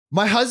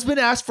My husband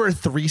asked for a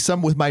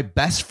threesome with my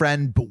best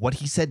friend, but what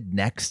he said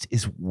next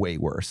is way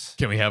worse.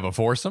 Can we have a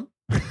foursome?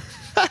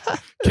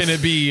 Can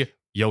it be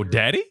yo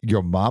daddy?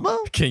 Your mama?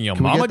 Can your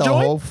Can we mama get the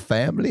join? whole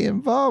family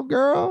involved,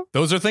 girl?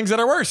 Those are things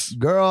that are worse.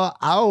 Girl,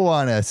 I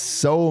want to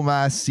sow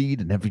my seed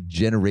in every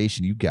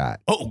generation you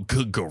got. Oh,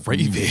 good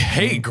gravy.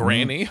 Hey,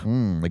 granny.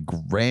 Like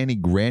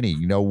granny.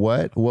 You know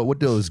what? What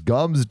those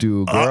gums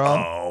do, girl?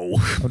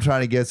 Uh-oh. I'm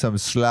trying to get some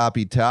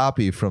sloppy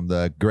toppy from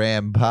the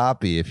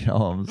grandpappy, if you know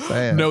what I'm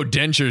saying. No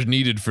dentures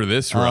needed for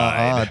this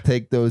ride.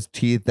 Take those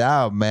teeth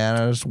out, man.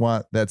 I just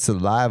want that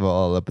saliva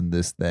all up in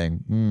this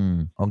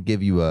thing. I'll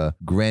give you a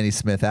Granny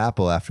Smith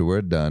apple after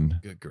we're done.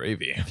 Good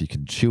gravy. If you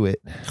can chew it.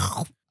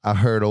 I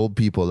heard old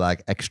people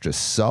like extra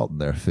salt in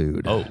their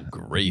food. Oh, Give you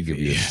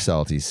gravy. a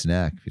salty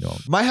snack if you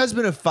don't. My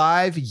husband of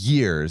 5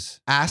 years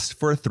asked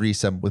for a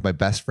threesome with my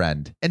best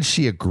friend, and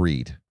she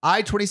agreed.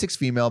 I, 26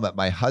 female, met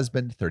my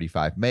husband,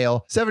 35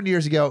 male, 7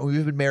 years ago, and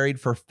we've been married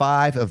for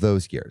 5 of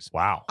those years.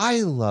 Wow.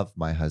 I love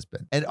my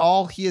husband and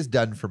all he has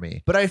done for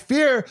me, but I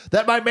fear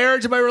that my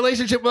marriage and my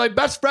relationship with my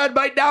best friend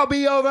might now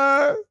be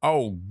over.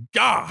 Oh,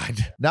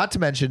 God. Not to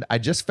mention, I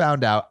just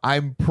found out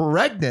I'm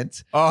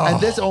pregnant, Oh. and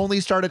this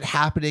only started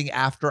happening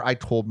after I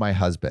told my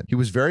husband. He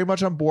was very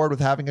much on board with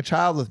having a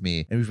child with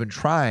me, and we've been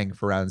trying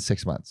for around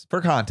 6 months.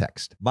 For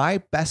context, my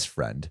best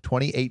friend,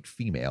 28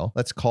 female,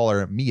 let's call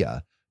her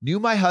Mia, knew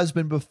my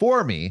husband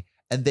before me,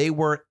 and they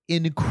were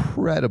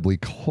incredibly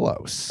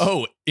close.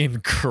 Oh,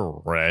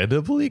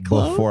 incredibly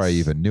close. Before I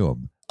even knew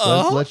him.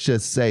 Let's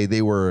just say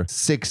they were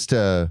 6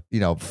 to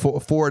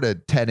 4 to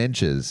 10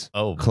 inches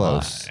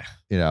close. My.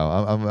 You know,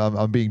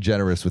 I'm being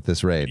generous with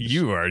this range.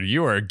 You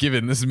are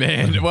giving this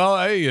man. Well,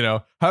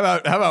 how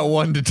about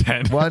 1 to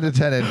 10? 1 to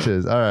 10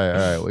 inches. All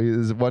right.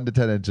 He's 1 to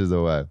 10 inches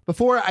away.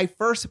 Before I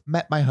first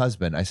met my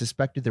husband, I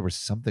suspected there was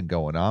something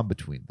going on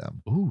between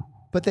them. Ooh.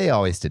 But they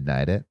always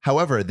denied it.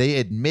 However, they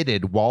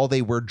admitted while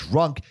they were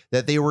drunk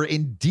that they were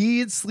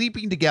indeed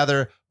sleeping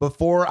together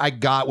before I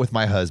got with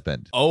my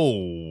husband.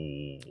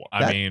 Oh,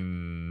 I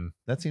mean,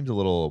 that seems a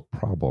little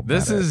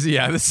problematic.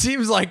 This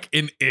seems like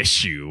an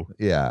issue.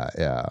 Yeah.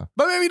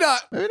 But maybe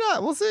not. Maybe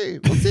not. We'll see.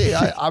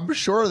 I'm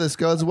sure this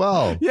goes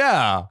well.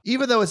 Yeah.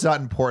 Even though it's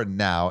not important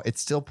now, it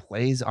still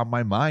plays on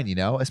my mind,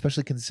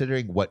 especially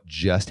considering what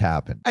just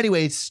happened.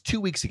 Anyways,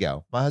 2 weeks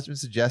ago, my husband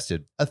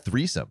suggested a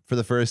threesome for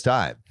the first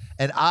time,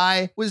 and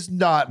I was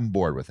not on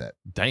board with it.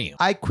 Damn.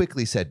 I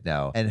quickly said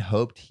no and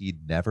hoped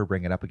he'd never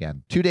bring it up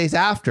again. 2 days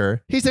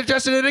after, he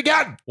suggested it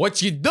again.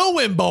 What you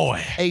doing, boy?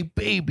 Hey,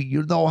 baby,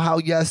 you know how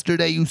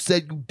yesterday you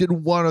said you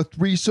didn't want a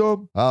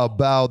threesome? How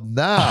about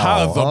now?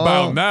 How's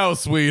about now,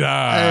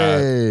 sweetheart?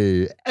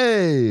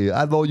 Hey,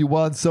 I know you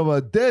want some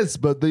of this,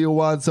 but do you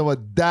want some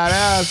of that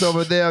ass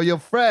over there, your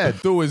friend?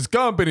 2 is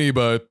company,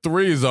 but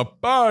 3 is a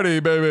party,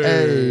 baby.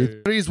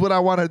 Hey, 3 is what I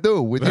want to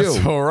do with you.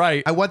 That's all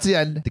right. I once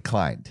again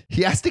declined.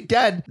 He asked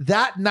again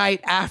that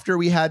night after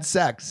we had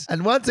sex.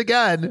 And once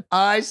again,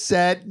 I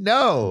said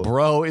no.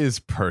 Bro is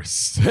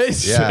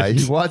persistent. Yeah,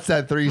 he wants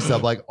that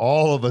threesome like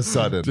all of a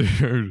sudden.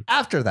 Dude.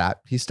 After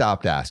that, he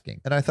stopped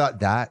asking. And I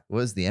thought that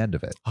was the end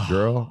of it.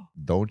 Girl,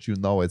 don't you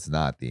know it's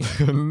not the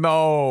end?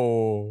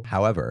 No.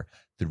 However,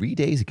 3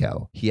 days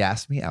ago, he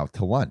asked me out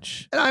to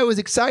lunch. And I was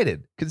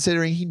excited,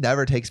 considering he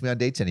never takes me on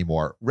dates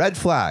anymore. Red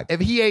flag.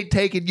 If he ain't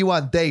taking you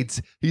on dates,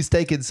 he's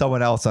taking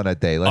someone else on a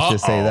date. Let's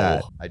just say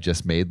that. I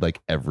just made like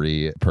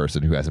every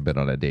person who hasn't been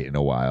on a date in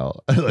a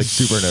while like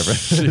super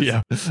nervous.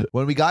 Yeah.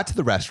 When we got to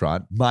the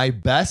restaurant, my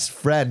best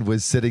friend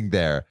was sitting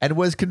there and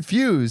was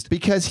confused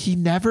because he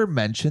never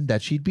mentioned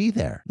that she'd be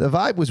there. The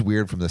vibe was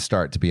weird from the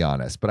start, to be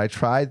honest, but I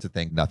tried to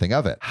think nothing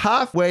of it.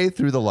 Halfway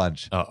through the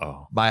lunch,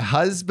 my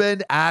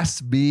husband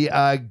asked me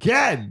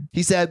again.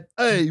 He said,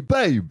 "Hey,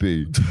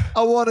 baby,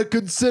 I want to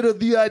consider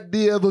the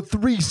idea of a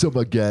threesome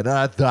again. And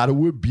I thought it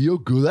would be a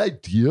good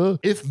idea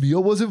if Mia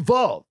was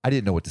involved." I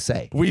didn't know what to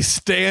say. We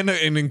stand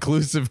an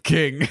inclusive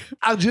king.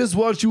 I just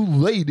want you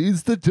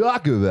ladies to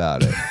talk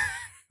about it.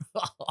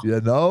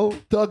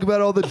 Talk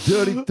about all the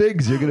dirty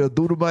things you're going to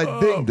do to my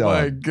ding dong.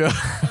 Oh my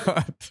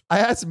God. I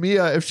asked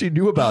Mia if she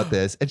knew about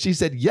this, and she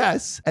said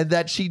yes, and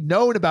that she'd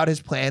known about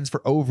his plans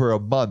for over a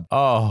month.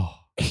 Oh.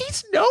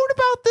 He's known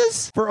about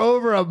this for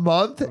over a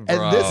month, and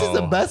this is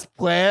the best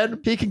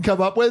plan he can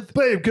come up with.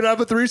 Babe, can I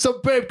have a threesome?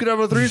 Babe, can I have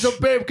a threesome?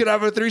 Babe, can I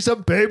have a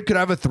threesome? Babe, can I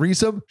have a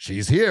threesome?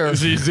 She's here.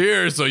 She's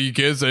here, so you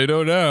can't say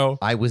no now.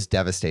 I was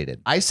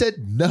devastated. I said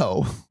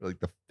no for like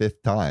the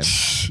 5th time.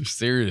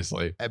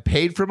 Seriously. I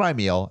paid for my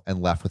meal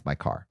and left with my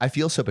car. I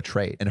feel so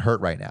betrayed and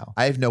hurt right now.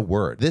 I have no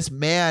word. This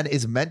man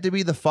is meant to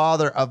be the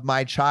father of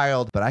my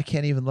child, but I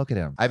can't even look at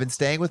him. I've been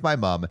staying with my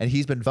mom, and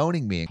he's been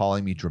phoning me,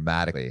 calling me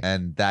dramatically,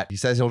 and that he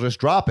says he'll just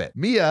drop it.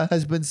 Mia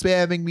has been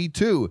spamming me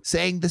too,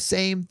 saying the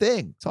same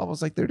thing. It's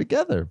almost like they're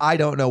together. I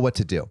don't know what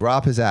to do.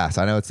 Drop his ass.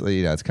 I know it's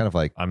it's kind of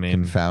like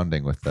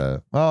confounding with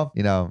the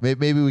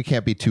maybe we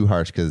can't be too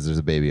harsh because there's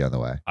a baby on the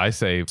way. I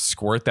say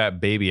squirt that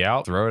baby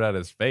out, throw it at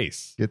his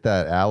face. Get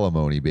that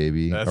alimony,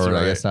 baby. That's or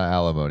right. I guess not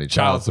alimony.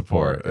 Child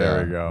support.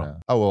 There we go. Yeah.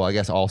 Oh, well, I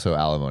guess also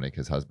alimony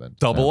because husband.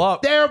 Double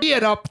up. There'll be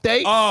an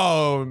update.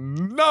 Oh,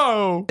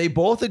 no. They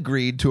both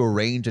agreed to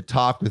arrange a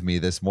talk with me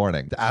this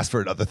morning to ask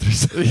for another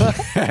threesome.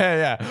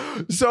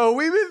 yeah. So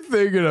we've been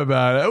thinking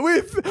about it.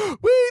 We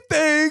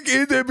think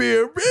it'd be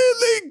a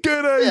really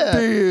good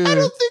idea. I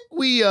don't think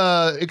we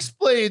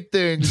explained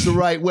things the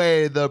right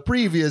way the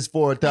previous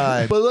 4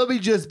 times. But let me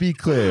just be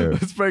clear.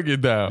 Let's break it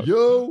down.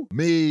 You,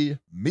 me,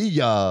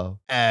 Mia,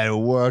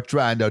 and we're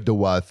trying to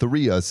do a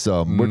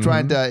threesome. We're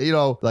trying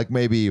to, like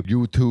maybe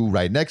you two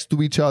right next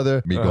to each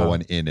other, me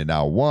going in and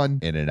out 1,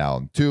 in and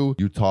out 2,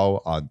 you two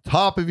on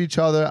top of each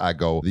other. I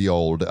go the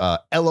old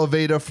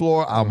elevator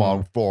floor. I'm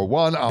on floor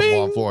 1, I'm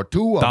on floor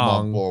 2, I'm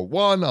on floor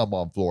 1, I'm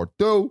on floor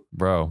 2.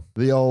 Bro.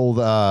 The old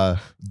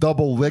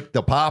double lick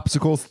the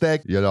popsicle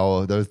stick.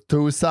 There's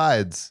 2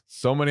 sides.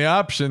 So many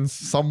options.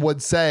 Some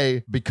would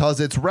say because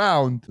it's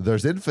round,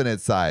 there's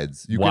infinite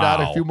sides. You could add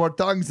a few more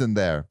tongues in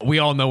there. We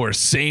all know where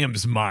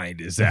Sam's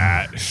mind is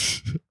at.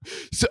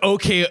 So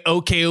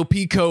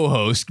OKOP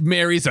co-host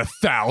marries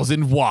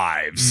 1,000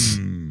 wives.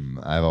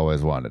 I've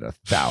always wanted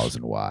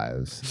 1,000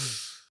 wives.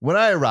 When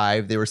I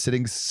arrived, they were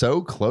sitting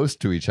so close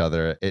to each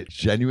other, it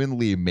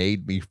genuinely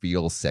made me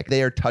feel sick.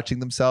 They are touching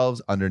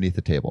themselves underneath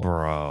the table.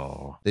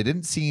 Bro. They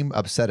didn't seem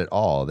upset at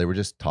all. They were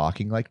just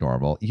talking like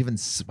normal, even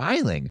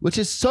smiling, which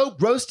is so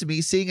gross to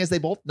me, seeing as they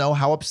both know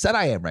how upset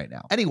I am right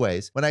now.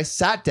 Anyways, when I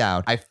sat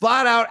down, I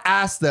flat out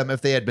asked them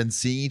if they had been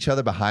seeing each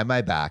other behind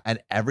my back, and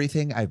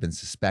everything I've been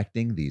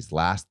suspecting these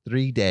last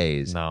 3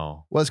 days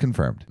was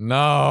confirmed.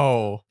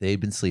 No. They'd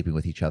been sleeping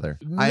with each other.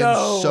 I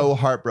am so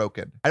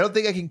heartbroken. I don't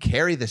think I can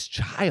carry this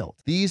child.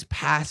 These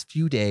past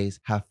few days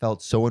have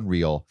felt so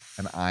unreal,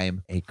 and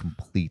I'm a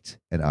complete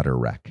and utter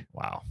wreck.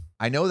 Wow.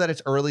 I know that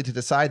it's early to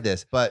decide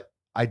this, but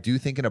I do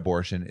think an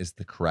abortion is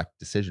the correct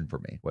decision for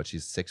me. What,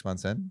 she's 6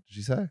 months in, did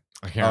she say?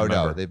 I can't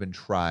remember. No, they've been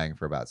trying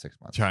for about 6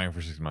 months. Trying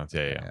for 6 months.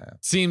 Yeah.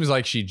 Seems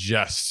like she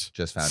just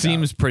found out.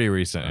 Seems pretty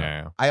recent.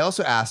 Yeah. I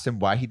also asked him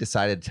why he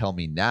decided to tell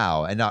me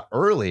now and not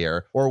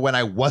earlier, or when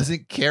I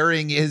wasn't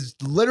carrying his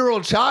literal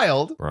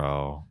child.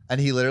 Bro. And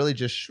he literally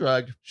just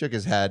shrugged, shook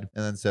his head,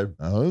 and then said,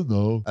 I don't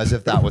know. As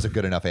if that was a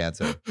good enough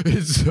answer.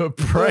 It's a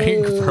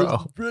prank, bro.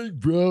 It's a prank,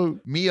 bro.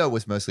 Mia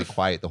was mostly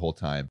quiet the whole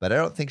time, but I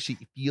don't think she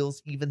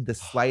feels even the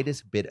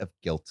slightest bit of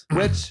guilt.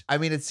 Which, I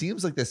mean, it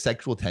seems like the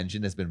sexual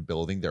tension has been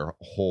building their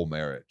whole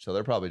marriage. So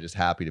they're probably just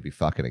happy to be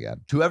fucking again.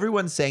 To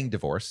everyone saying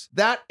divorce,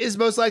 that is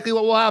most likely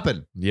what will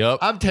happen. Yep.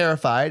 I'm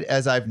terrified,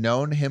 as I've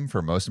known him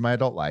for most of my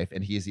adult life,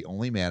 and he is the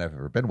only man I've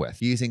ever been with.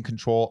 He's in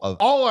control of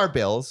all our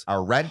bills,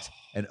 our rent,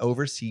 and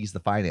oversees the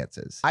finances.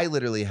 I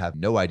literally have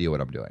no idea what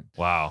I'm doing.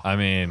 Wow. I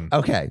mean,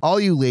 okay, all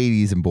you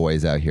ladies and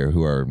boys out here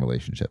who are in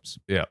relationships,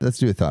 let's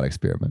do a thought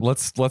experiment.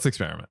 Let's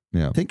experiment.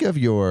 Think of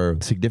your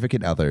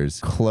significant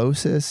other's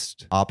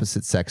closest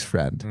opposite sex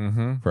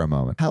friend for a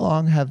moment. How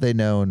long have they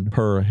known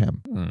her or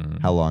him?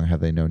 How long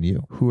have they known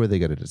you? Who are they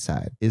going to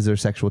decide? Is there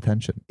sexual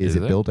tension? Is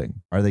it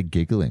building? Are they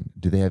giggling?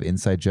 Do they have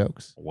inside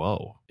jokes?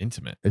 Whoa,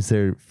 intimate. Is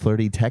there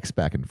flirty text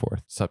back and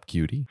forth? Sup,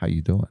 cutie? How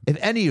you doing? If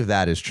any of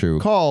that is true,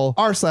 call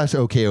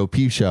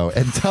r/OKOP show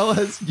and tell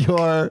us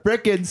your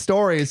frickin'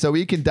 story so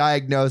we can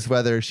diagnose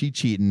whether she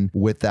cheating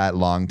with that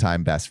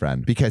longtime best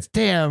friend. Because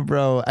damn,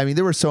 bro, I mean,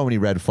 there were so many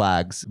red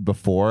flags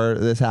before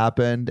this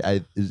happened.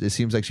 It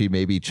seems like she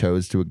maybe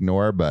chose to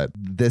ignore, but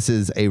this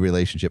is a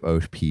relationship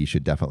OP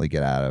should definitely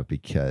get out of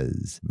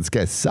because this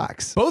guy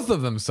sucks. Both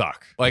of them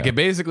suck. Like it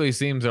basically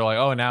seems they're like,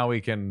 oh, now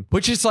we can,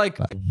 which is like,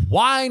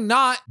 why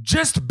not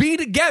just be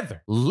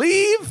together?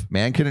 Leave.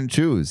 Man couldn't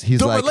choose. He's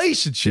the like,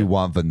 relationship. You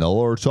want vanilla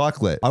or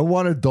chocolate? I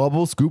want a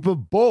double scoop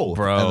of both.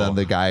 Bro. And then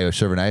the guy who's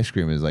serving ice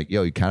cream is like,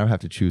 yo, you kind of have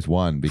to choose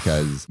one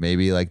because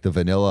maybe like the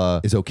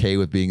vanilla is okay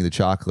with being the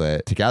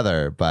chocolate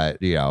together, but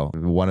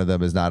one of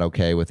them is not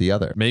okay with the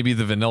other. Maybe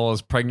the vanilla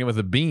is pregnant with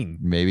a bean.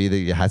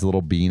 Maybe it has a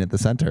little bean at the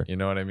center. You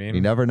know what I mean?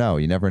 You never know.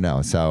 You never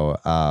know. So,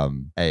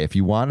 hey, if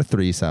you want a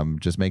threesome,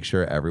 just make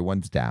sure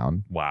everyone's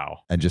down. Wow.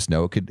 And just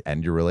know it could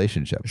end your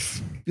relationship.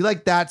 If you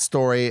like that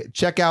story,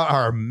 check out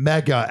our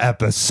mega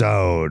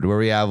episode where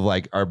we have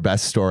like our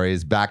best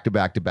stories back to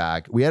back to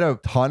back. We had a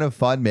ton of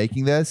fun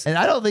making this, and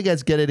I don't think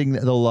it's getting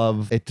the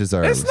love it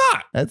deserves.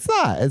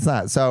 It's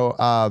not. So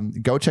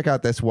go check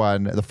out this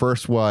one. The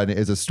first one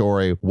is a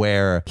story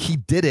where he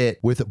did it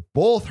with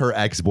both her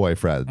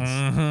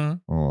ex-boyfriends.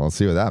 Well, let's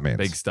see what that means.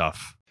 Big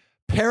stuff.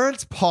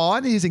 Parents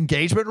pawn his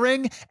engagement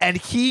ring and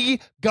he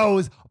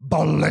goes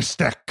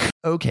ballistic.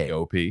 Okay.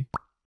 OP.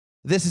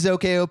 This is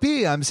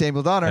OKOP. I'm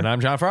Samuel Donner. And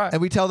I'm John Fry.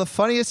 And we tell the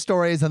funniest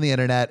stories on the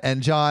internet.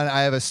 And John,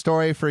 I have a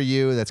story for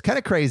you that's kind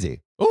of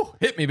crazy. Ooh,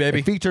 hit me, baby.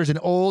 It features an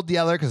old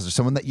yeller because there's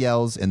someone that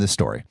yells in the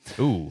story.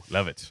 Ooh,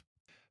 love it.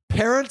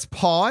 Parents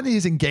pawn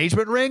his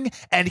engagement ring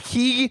and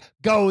he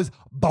goes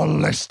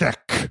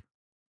ballistic.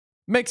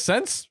 Makes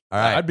sense. All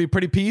right. I'd be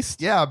pretty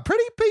pieced. Yeah,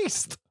 pretty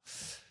pieced.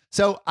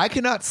 So I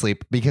cannot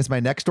sleep because my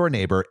next door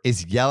neighbor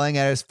is yelling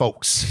at his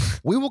folks.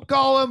 We will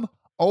call him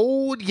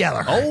Old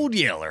Yeller. Old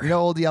Yeller. You know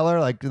Old Yeller,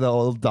 like the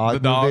old dog the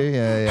dog. movie?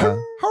 Yeah.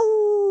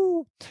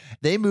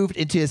 They moved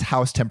into his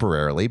house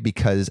temporarily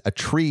because a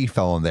tree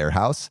fell on their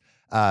house.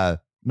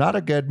 Not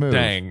a good move.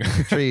 Dang.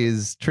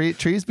 Trees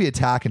be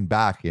attacking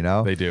back, you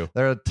know? They do.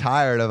 They're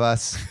tired of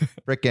us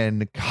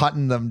freaking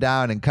cutting them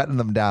down.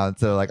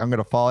 So they're like, I'm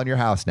going to fall on your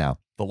house now.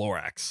 The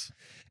Lorax.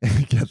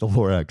 Get the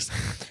Lorax.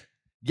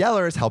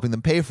 Yeller is helping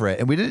them pay for it,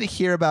 and we didn't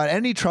hear about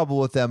any trouble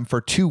with them for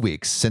 2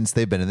 weeks since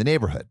they've been in the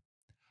neighborhood.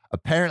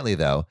 Apparently,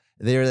 though,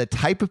 they're the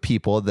type of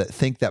people that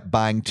think that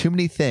buying too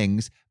many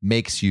things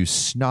makes you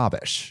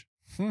snobbish.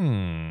 They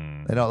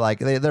don't like,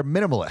 they're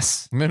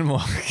minimalists.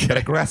 Minimal. But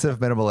aggressive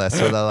minimalists.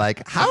 So they're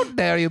like, how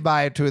dare you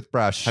buy a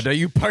toothbrush? How dare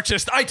you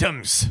purchase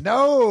items?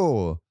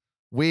 No,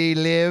 we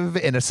live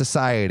in a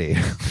society.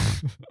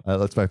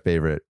 That's my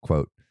favorite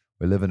quote.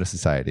 We live in a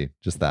society.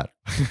 Just that.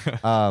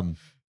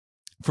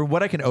 From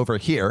what I can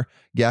overhear,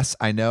 yes,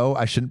 I know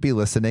I shouldn't be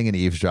listening and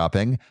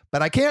eavesdropping,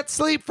 but I can't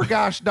sleep for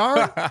gosh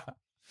darn.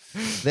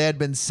 They had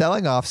been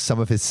selling off some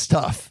of his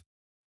stuff.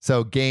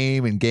 So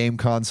game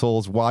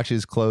consoles,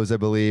 watches, clothes, I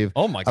believe.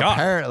 Oh my God.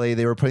 Apparently,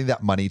 they were putting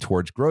that money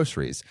towards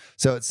groceries.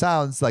 So it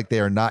sounds like they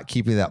are not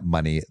keeping that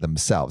money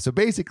themselves. So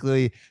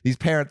basically, these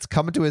parents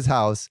come into his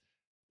house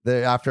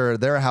after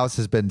their house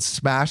has been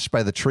smashed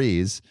by the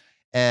trees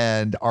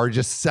and are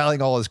just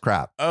selling all his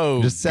crap.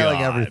 Oh, just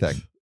selling God.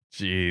 everything.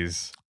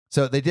 Jeez.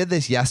 So they did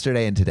this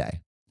yesterday and today.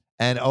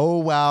 And oh,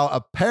 wow,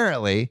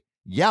 apparently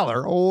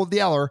old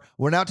Yeller,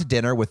 went out to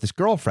dinner with his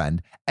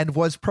girlfriend and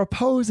was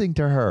proposing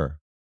to her.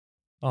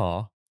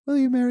 Aw. Will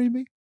you marry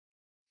me?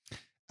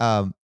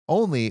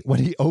 Only when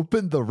he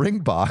opened the ring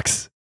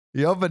box,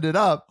 he opened it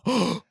up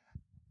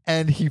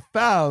and he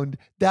found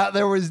that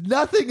there was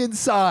nothing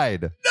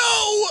inside. No!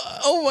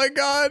 Oh my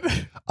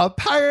God.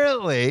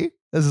 Apparently,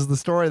 this is the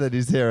story that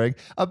he's hearing.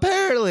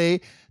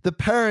 Apparently, the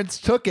parents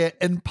took it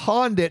and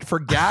pawned it for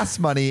gas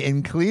money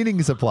and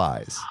cleaning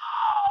supplies.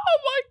 Oh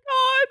my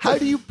God. How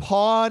do you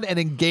pawn an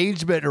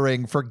engagement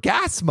ring for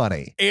gas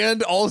money?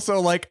 And also,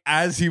 like,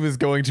 as he was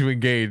going to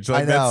engage,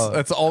 like, I know.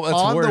 that's all. That's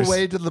on worse. the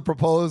way to the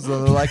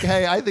proposal, they're like,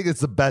 hey, I think it's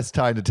the best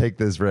time to take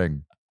this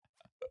ring.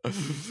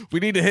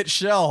 We need to hit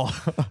Shell.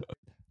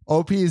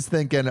 OP is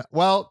thinking,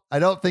 well, I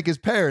don't think his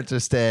parents are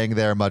staying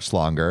there much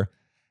longer.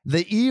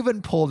 They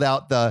even pulled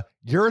out the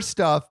 "your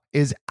stuff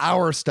is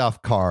our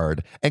stuff"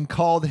 card and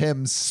called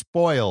him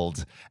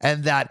spoiled,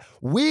 and that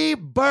we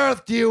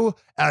birthed you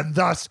and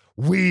thus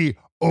we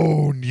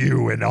own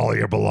you and all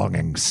your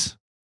belongings.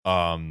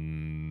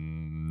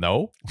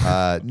 No.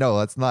 No,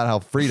 that's not how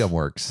freedom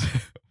works.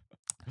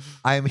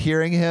 I'm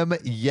hearing him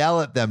yell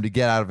at them to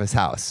get out of his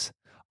house.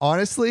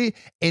 Honestly,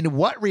 in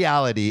what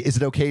reality is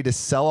it okay to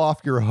sell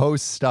off your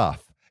host's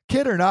stuff?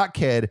 Kid or not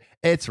kid,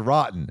 it's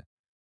rotten.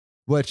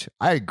 Which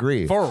I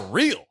agree. For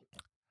real.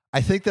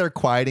 I think they're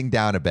quieting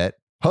down a bit.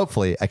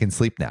 Hopefully, I can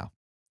sleep now.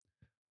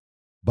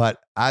 But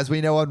as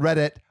we know on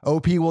Reddit,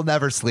 OP will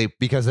never sleep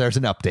because there's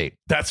an update.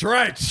 That's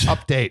right.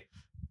 Update.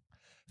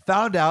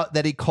 Found out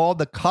that he called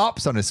the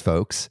cops on his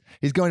folks.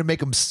 He's going to make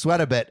them sweat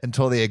a bit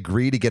until they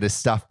agree to get his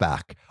stuff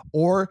back.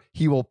 Or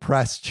he will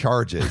press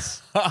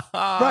charges.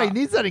 Right, he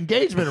needs that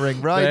engagement ring,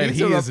 bro. He Man, needs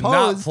he to is not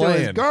propose to his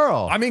playing.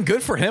 girl. I mean,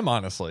 good for him,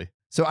 honestly.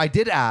 So I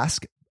did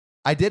ask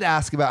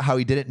about how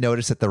he didn't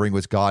notice that the ring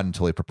was gone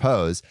until he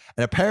proposed.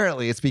 And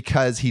apparently it's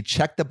because he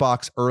checked the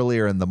box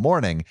earlier in the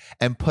morning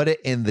and put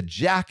it in the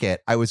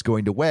jacket I was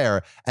going to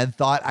wear and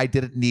thought I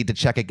didn't need to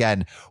check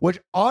again. Which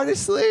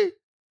honestly,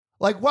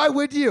 like, why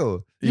would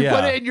you? You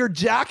put it in your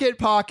jacket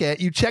pocket,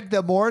 you check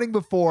the morning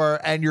before,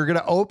 and you're going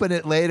to open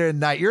it later at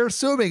night. You're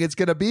assuming it's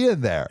going to be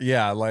in there.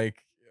 Yeah,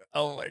 like,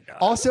 oh my God.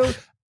 Also,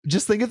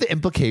 just think of the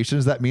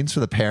implications that means for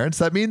the parents.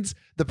 That means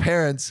the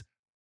parents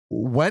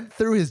went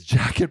through his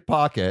jacket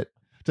pocket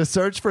to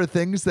search for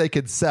things they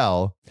could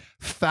sell,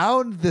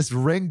 found this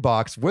ring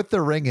box with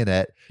the ring in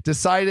it,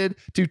 decided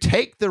to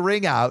take the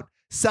ring out,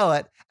 sell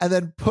it, and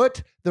then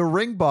put the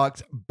ring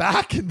box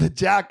back in the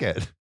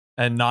jacket.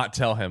 And not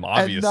tell him,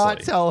 obviously. And not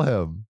tell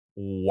him.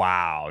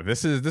 Wow.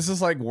 This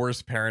is like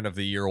worst parent of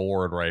the year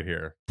award right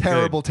here.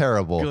 Terrible.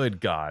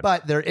 Good God.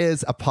 But there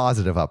is a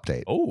positive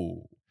update.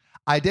 Oh.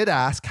 I did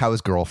ask how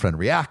his girlfriend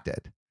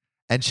reacted,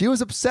 and she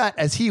was upset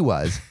as he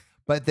was,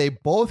 but they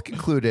both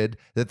concluded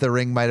that the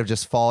ring might have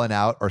just fallen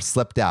out or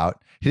slipped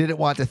out. He didn't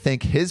want to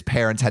think his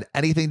parents had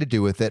anything to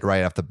do with it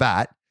right off the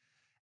bat.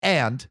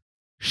 And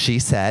she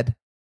said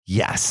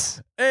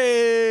yes.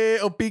 Hey,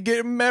 OP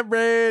getting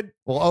married.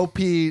 Well,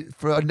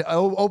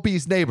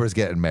 OP's neighbor's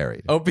getting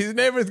married. OP's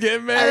neighbor's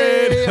getting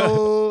married.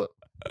 Hey-o.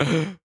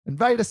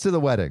 Invite us to the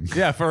wedding.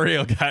 Yeah, for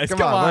real, guys.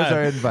 Come on, where's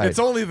our invite? It's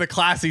only the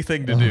classy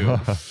thing to do.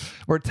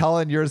 We're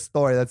telling your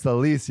story. That's the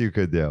least you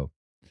could do.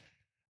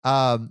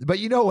 But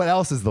you know what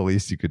else is the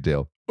least you could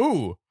do?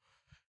 Ooh.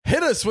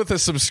 Hit us with a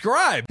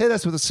subscribe. Hit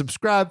us with a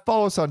subscribe.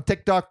 Follow us on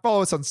TikTok.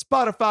 Follow us on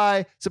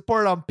Spotify.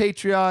 Support it on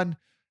Patreon.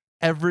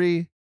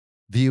 Every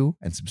view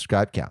and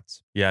subscribe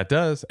counts. Yeah, it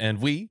does.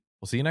 And we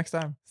will see you next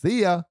time.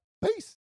 See ya. Peace.